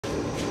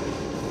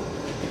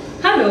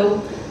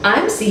Hello,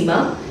 I'm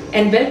Seema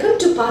and welcome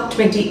to part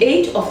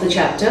 28 of the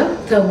chapter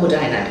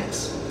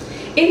Thermodynamics.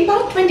 In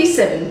part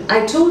 27,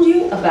 I told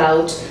you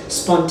about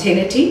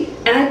spontaneity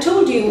and I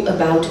told you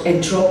about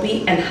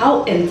entropy and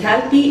how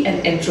enthalpy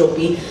and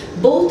entropy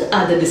both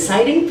are the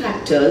deciding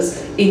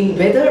factors in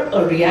whether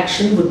a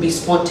reaction would be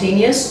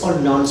spontaneous or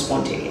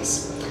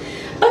non-spontaneous.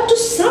 But to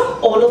sum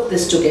all of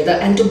this together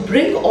and to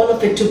bring all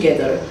of it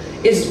together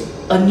is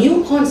a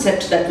new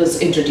concept that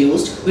was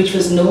introduced, which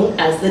was known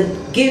as the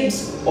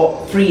Gibbs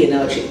or free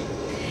energy.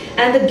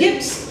 And the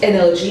Gibbs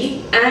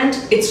energy and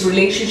its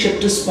relationship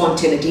to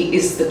spontaneity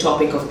is the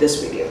topic of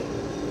this video.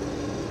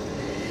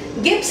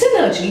 Gibbs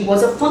energy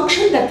was a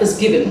function that was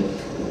given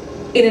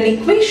in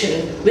an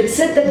equation which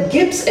said that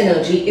Gibbs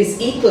energy is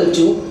equal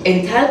to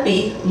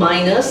enthalpy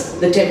minus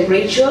the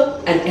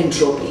temperature and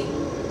entropy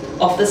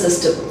of the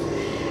system.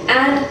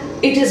 And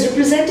it is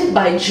represented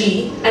by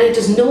G and it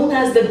is known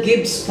as the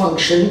Gibbs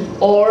function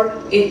or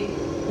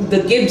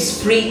the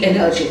Gibbs free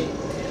energy.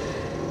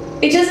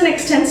 It is an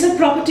extensive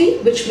property,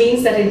 which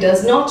means that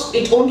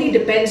it only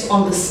depends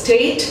on the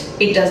state,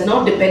 it does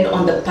not depend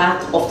on the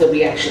path of the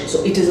reaction.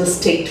 So it is a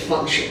state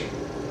function.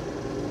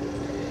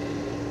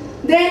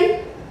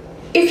 Then,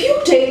 if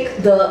you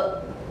take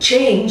the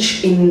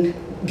change in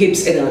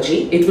Gibbs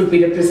energy, it would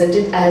be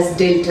represented as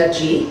delta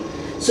G.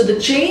 So the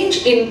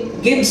change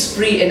in Gibbs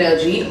free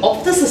energy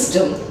of the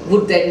system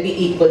would then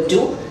be equal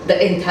to the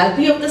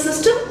enthalpy of the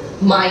system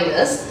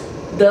minus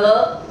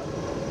the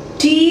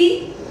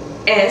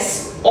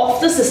Ts of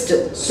the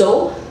system.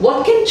 So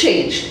what can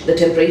change? The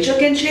temperature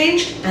can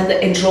change and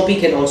the entropy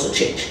can also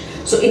change.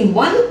 So in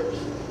one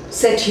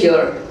set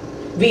here,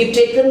 we've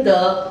taken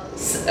the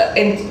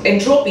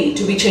entropy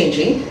to be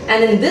changing,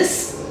 and in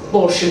this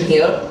portion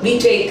here, we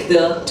take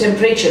the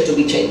temperature to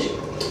be changing.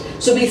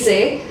 So we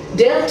say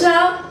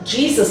delta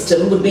G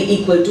system would be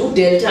equal to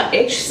delta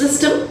H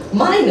system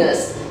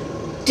minus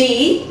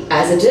T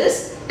as it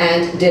is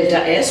and delta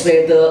S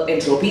where the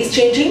entropy is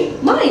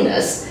changing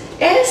minus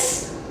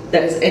S,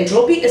 that is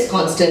entropy is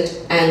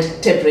constant and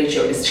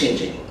temperature is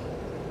changing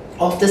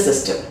of the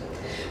system.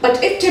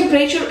 But if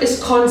temperature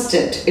is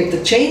constant, if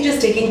the change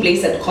is taking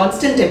place at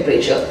constant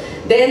temperature,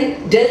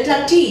 then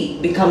delta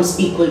T becomes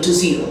equal to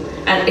 0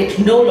 and it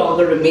no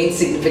longer remains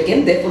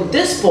significant. Therefore,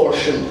 this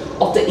portion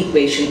of the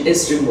equation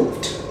is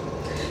removed.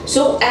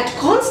 So at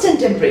constant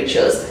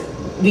temperatures,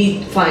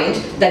 we find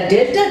that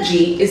delta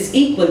G is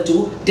equal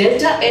to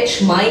delta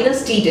H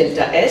minus T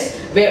delta S,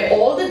 where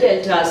all the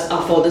deltas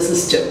are for the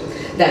system.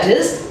 That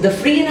is, the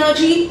free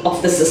energy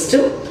of the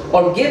system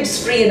or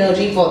Gibbs free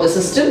energy for the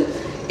system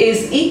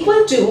is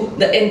equal to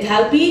the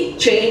enthalpy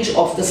change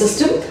of the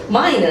system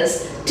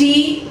minus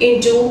T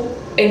into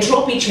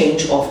entropy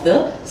change of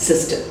the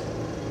system.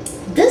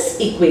 This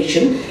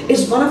equation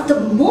is one of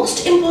the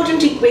most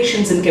important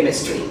equations in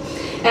chemistry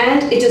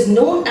and it is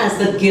known as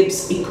the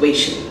Gibbs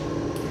equation.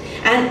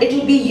 And it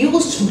will be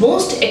used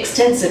most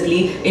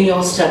extensively in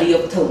your study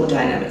of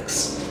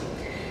thermodynamics.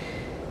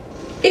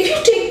 If you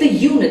take the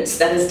units,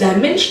 that is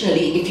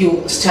dimensionally, if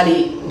you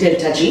study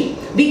delta G,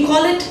 we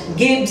call it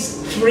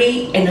Gibbs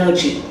free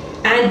energy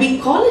and we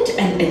call it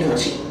an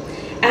energy.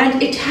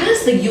 And it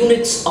has the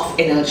units of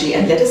energy,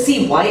 and let us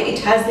see why it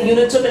has the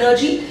units of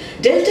energy.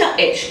 Delta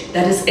H,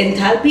 that is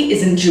enthalpy,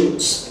 is in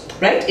joules,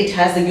 right? It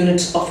has the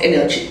units of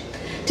energy.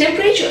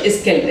 Temperature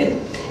is Kelvin,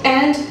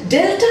 and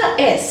delta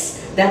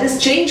S, that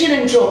is change in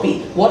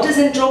entropy. What is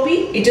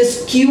entropy? It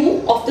is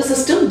Q of the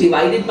system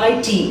divided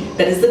by T,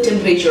 that is the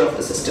temperature of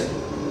the system.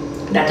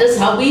 That is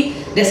how we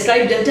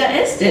describe delta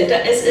S.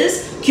 Delta S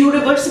is Q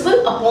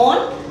reversible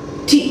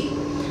upon T.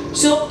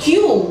 So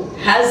Q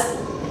has,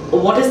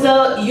 what is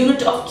the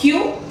unit of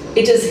Q?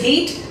 It is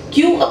heat,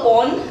 Q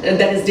upon,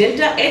 that is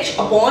delta H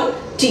upon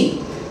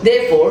T.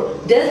 Therefore,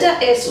 delta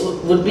S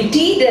would be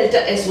T,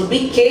 delta S would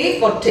be K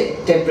for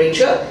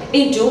temperature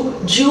into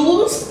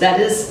joules, that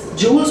is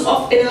joules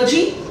of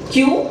energy.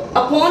 Q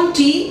upon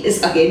T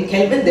is again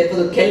Kelvin,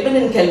 therefore the Kelvin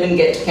and Kelvin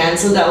get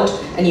cancelled out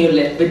and you're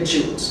left with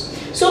joules.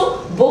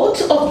 So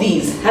both of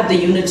these have the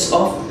units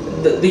of,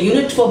 the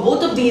unit for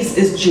both of these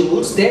is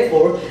joules,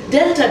 therefore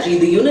delta G,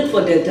 the unit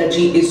for delta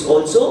G is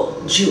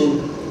also joule.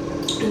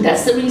 And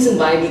that's the reason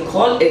why we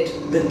call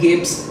it the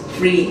Gibbs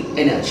free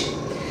energy.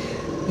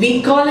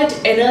 We call it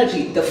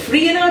energy. The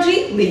free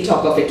energy, we'll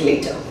talk of it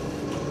later.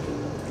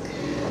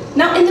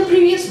 Now in the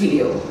previous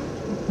video,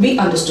 we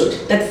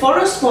understood that for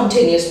a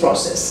spontaneous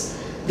process,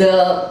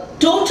 the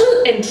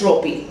total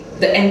entropy,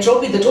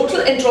 the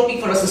total entropy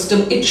for a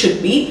system, it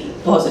should be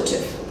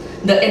positive.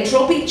 The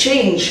entropy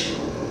change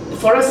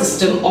for a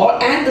system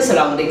and the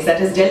surroundings,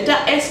 that is delta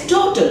S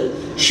total,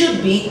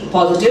 should be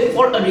positive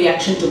for a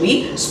reaction to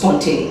be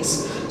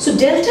spontaneous. So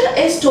delta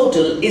S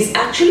total is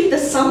actually the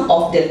sum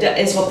of delta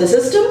S of the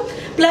system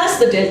plus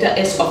the delta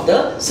S of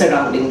the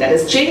surrounding, that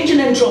is change in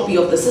entropy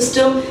of the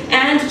system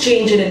and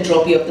change in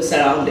entropy of the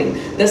surrounding.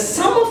 The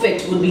sum of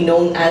it would be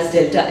known as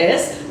delta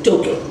S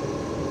total.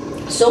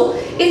 So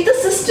if the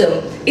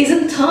system is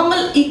in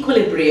thermal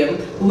equilibrium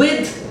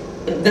with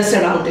the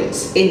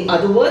surroundings, in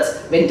other words,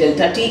 when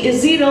delta T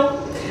is 0,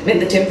 When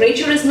the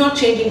temperature is not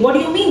changing, what do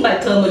you mean by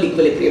thermal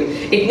equilibrium?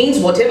 It means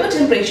whatever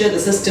temperature the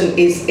system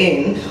is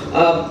in,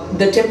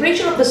 the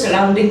temperature of the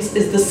surroundings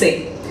is the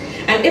same.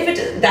 And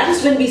that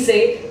is when we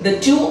say the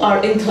two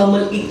are in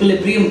thermal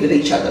equilibrium with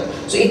each other.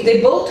 So if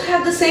they both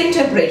have the same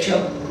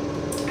temperature,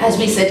 as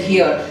we said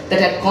here,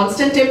 that at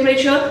constant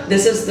temperature,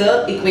 this is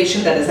the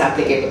equation that is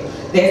applicable.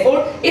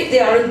 Therefore, if they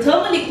are in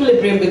thermal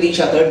equilibrium with each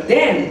other,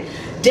 then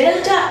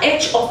delta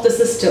H of the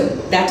system,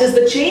 that is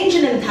the change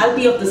in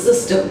enthalpy of the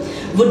system,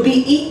 would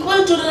be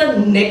equal to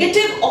the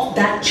negative of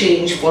that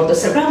change for the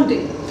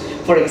surrounding.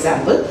 For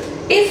example,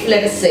 if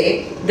let us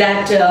say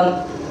that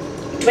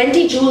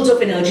 20 joules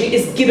of energy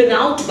is given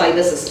out by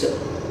the system,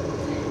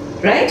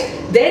 right?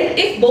 Then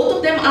if both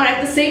of them are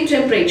at the same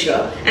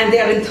temperature and they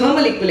are in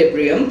thermal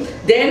equilibrium,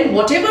 then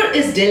whatever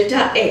is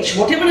delta H,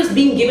 whatever is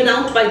being given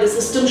out by the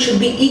system should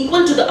be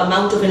equal to the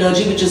amount of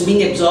energy which is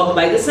being absorbed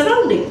by the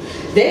surrounding.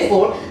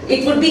 Therefore,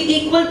 it would be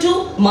equal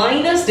to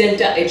minus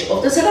delta H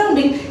of the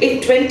surrounding.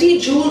 If 20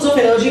 joules of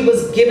energy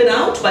was given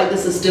out by the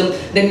system,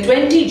 then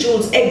 20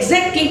 joules,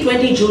 exactly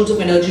 20 joules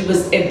of energy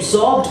was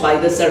absorbed by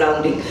the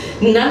surrounding.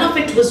 None of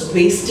it was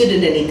wasted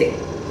in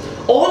anything.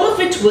 All of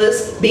it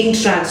was being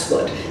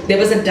transferred. There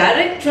was a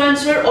direct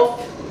transfer of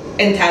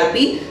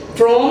enthalpy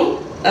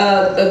from,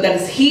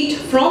 that is heat,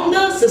 from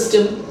the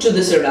system to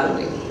the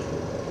surrounding,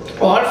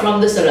 or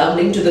from the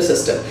surrounding to the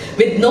system,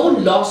 with no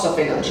loss of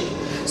energy.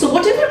 So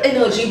whatever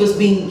energy was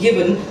being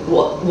given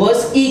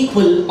was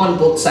equal on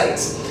both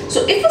sides.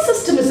 So if a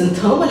system is in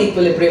thermal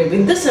equilibrium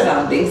with the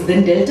surroundings,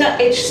 then delta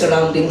H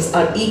surroundings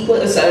are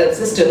equal,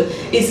 system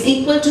is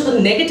equal to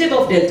the negative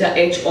of delta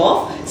H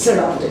of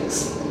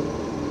surroundings.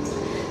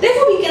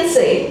 Therefore, we can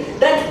say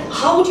that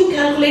how would you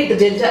calculate the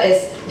delta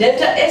S?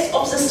 Delta S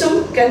of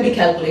system can be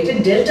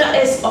calculated. Delta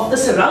S of the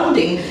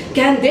surrounding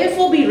can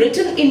therefore be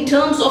written in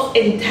terms of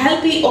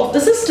enthalpy of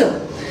the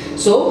system.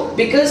 So,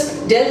 because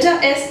delta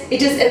S,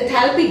 it is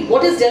enthalpy.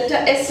 What is delta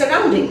S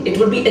surrounding? It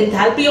would be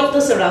enthalpy of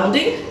the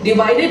surrounding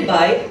divided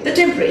by the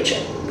temperature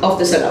of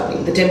the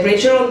surrounding. The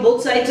temperature on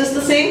both sides is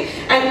the same,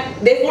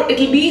 and therefore it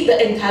will be the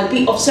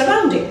enthalpy of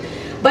surrounding.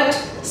 But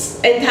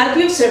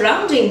enthalpy of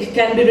surrounding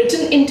can be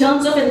written in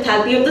terms of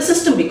enthalpy of the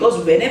system,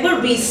 because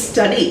whenever we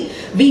study,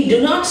 we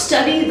do not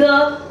study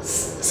the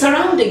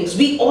surroundings.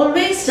 We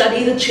always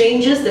study the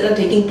changes that are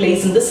taking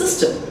place in the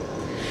system.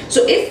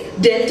 So if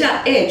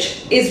delta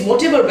H is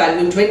whatever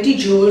value, 20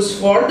 joules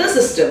for the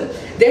system,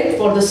 then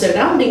for the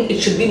surrounding it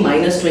should be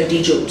minus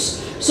 20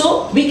 joules.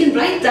 So we can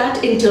write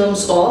that in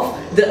terms of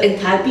the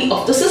enthalpy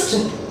of the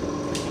system.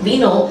 We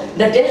know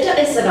that delta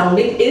S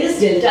surrounding is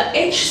delta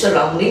H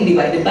surrounding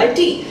divided by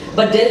T.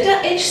 But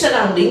delta H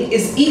surrounding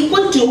is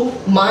equal to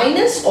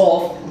minus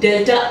of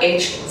delta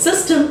H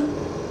system.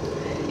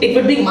 It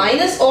would be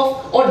minus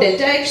of, or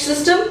delta H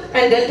system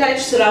and delta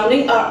H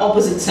surrounding are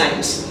opposite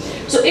signs.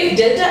 So if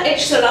delta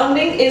H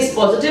surrounding is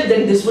positive,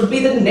 then this would be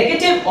the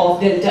negative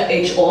of delta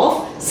H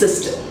of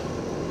system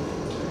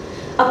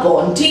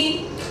upon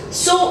T.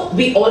 So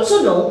we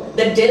also know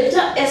that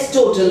delta S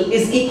total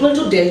is equal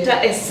to delta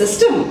S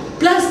system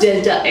plus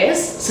delta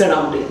S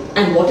surrounding.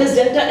 And what is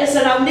delta S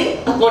surrounding?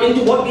 According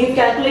to what we have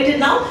calculated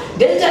now,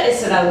 delta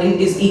S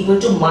surrounding is equal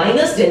to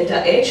minus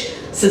delta H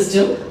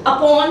system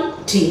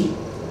upon T,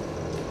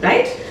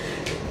 right?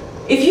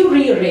 If you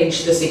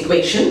rearrange this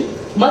equation,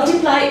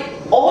 multiply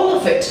all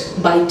of it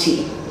by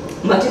T.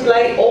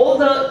 Multiply all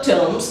the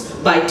terms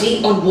by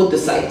T on both the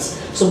sides.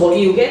 So what do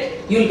you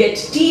get? You'll get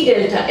T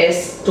delta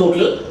S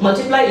total,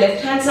 multiply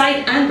left hand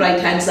side and right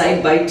hand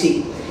side by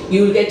T.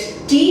 You'll get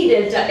T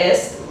delta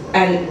S,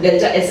 and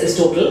delta S is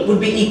total, would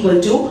be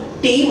equal to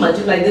T,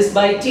 multiply this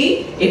by T,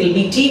 it will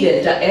be T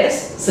delta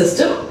S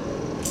system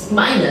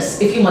minus,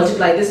 if you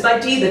multiply this by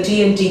T, the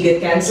T and T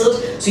get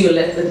cancelled, so you're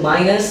left with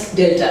minus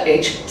delta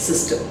H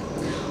system.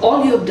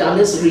 All you have done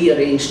is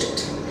rearranged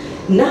it.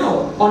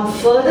 Now, on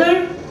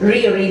further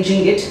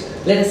rearranging it,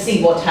 let us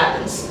see what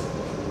happens.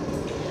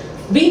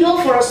 We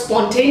know for a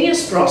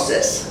spontaneous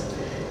process,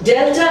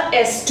 delta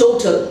S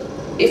total,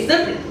 if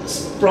the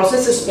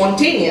process is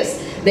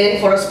spontaneous, then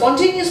for a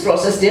spontaneous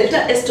process, delta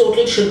S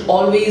total should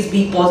always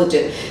be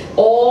positive.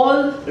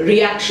 All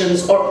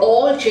reactions or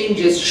all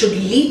changes should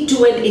lead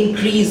to an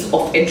increase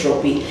of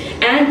entropy.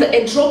 And the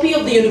entropy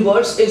of the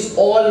universe is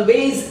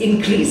always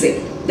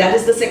increasing. That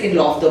is the second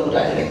law of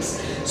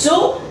thermodynamics.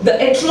 So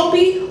the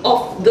entropy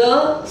of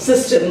the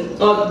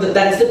system, or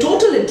that is the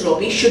total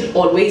entropy, should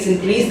always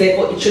increase.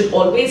 Therefore, it should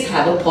always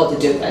have a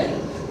positive value.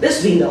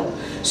 This we know.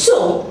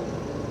 So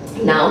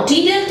now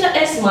T delta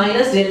S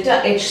minus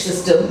delta H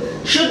system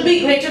should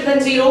be greater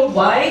than 0.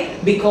 Why?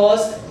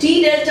 Because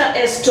T delta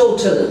S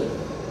total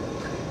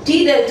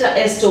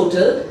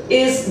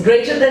is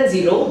greater than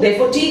 0.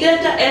 Therefore, T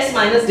delta S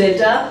minus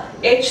delta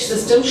H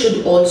system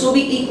should also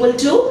be equal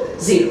to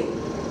 0.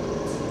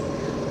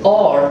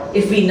 Or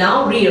if we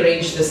now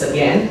rearrange this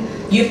again,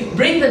 you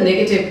bring the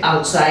negative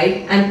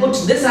outside and put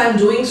this I am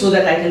doing so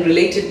that I can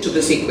relate it to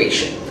this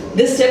equation.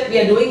 This step we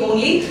are doing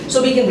only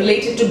so we can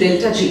relate it to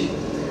delta G.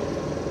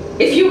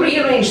 if you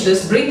rearrange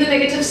this, bring the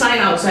negative sign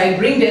outside,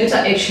 bring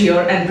delta H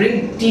here and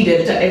bring T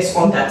delta S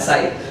on that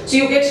side. So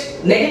you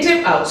get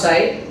negative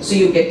outside, so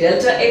you get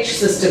delta H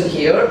system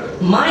here,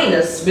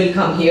 minus will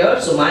come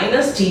here, so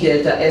minus T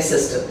delta S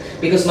system,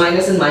 because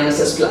minus and minus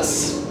is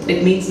plus.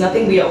 It means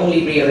nothing, we are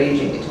only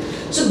rearranging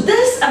it. So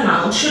this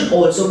amount should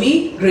also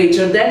be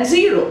greater than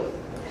 0.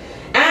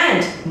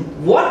 And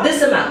what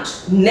this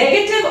amount?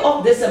 Negative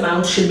of this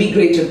amount should be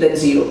greater than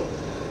 0.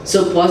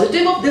 So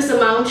positive of this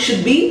amount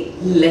should be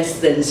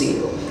less than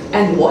 0.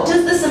 And what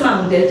is this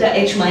amount? Delta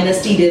H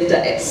minus T delta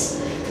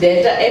S.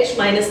 Delta H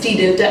minus T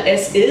delta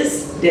S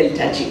is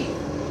delta G.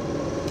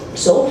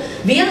 So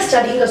we are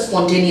studying a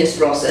spontaneous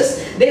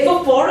process.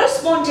 Therefore, for a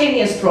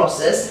spontaneous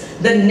process,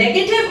 the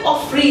negative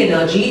of free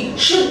energy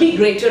should be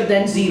greater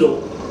than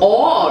 0.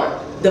 Or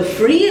the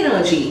free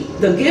energy,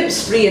 the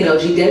Gibbs free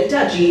energy,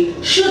 delta G,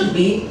 should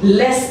be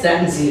less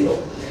than 0.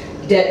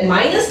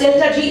 Minus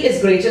delta G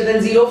is greater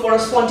than 0 for a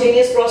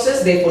spontaneous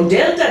process. Therefore,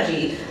 delta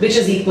G, which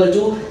is equal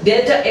to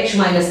delta H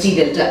minus T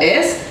delta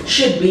S,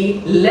 should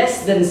be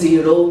less than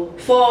 0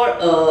 for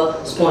a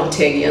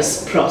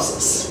spontaneous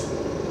process.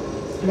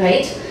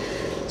 Right?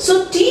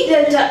 So, T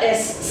delta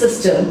S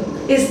system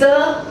is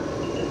the,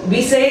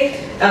 we say,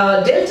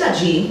 delta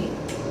G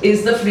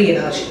is the free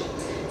energy.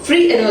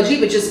 Free energy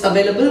which is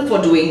available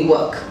for doing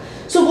work.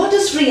 So, what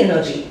is free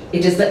energy?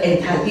 It is the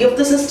enthalpy of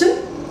the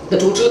system, the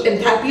total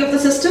enthalpy of the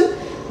system,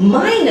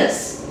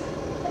 minus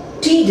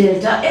T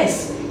delta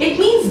S. It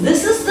means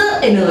this is the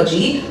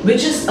energy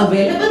which is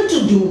available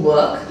to do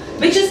work,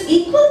 which is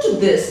equal to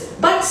this,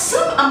 but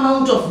some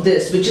amount of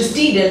this, which is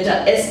T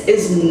delta S,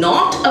 is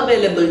not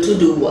available to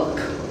do work.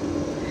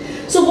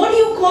 So what do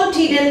you call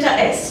T delta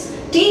S?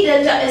 T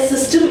delta S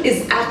system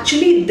is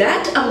actually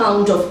that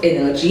amount of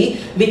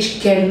energy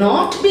which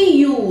cannot be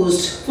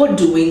used for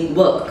doing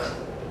work.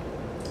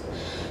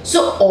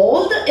 So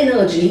all the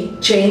energy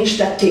change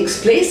that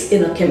takes place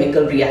in a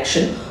chemical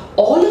reaction,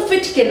 all of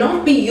it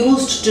cannot be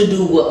used to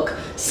do work.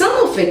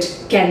 Some of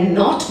it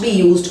cannot be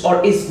used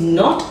or is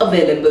not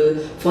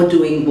available for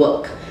doing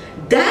work.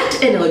 That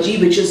energy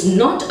which is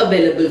not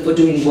available for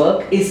doing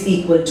work is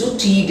equal to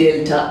T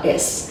delta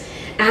S.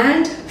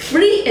 And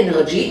free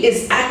energy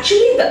is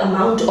actually the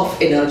amount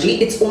of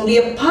energy, it's only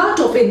a part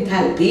of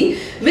enthalpy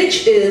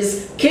which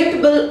is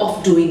capable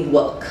of doing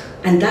work.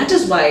 And that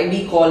is why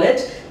we call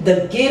it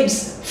the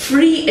Gibbs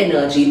free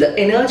energy, the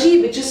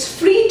energy which is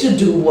free to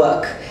do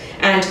work.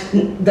 And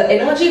the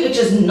energy which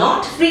is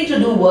not free to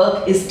do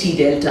work is T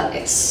delta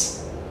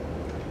S.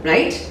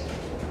 Right?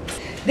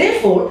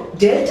 Therefore,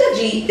 delta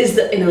G is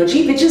the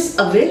energy which is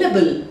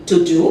available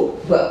to do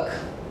work.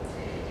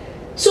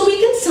 So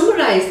we can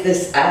summarize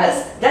this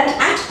as that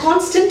at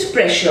constant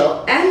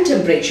pressure and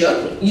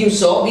temperature, you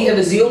saw we have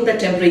assumed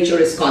that temperature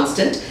is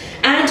constant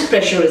and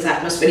pressure is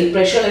atmospheric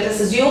pressure, let us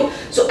assume.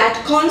 So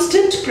at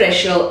constant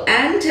pressure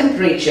and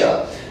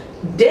temperature,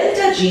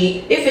 delta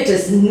G, if it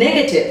is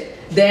negative,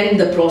 then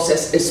the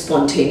process is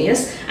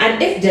spontaneous,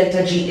 and if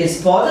delta G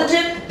is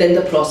positive, then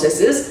the process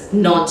is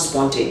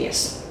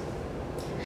non-spontaneous.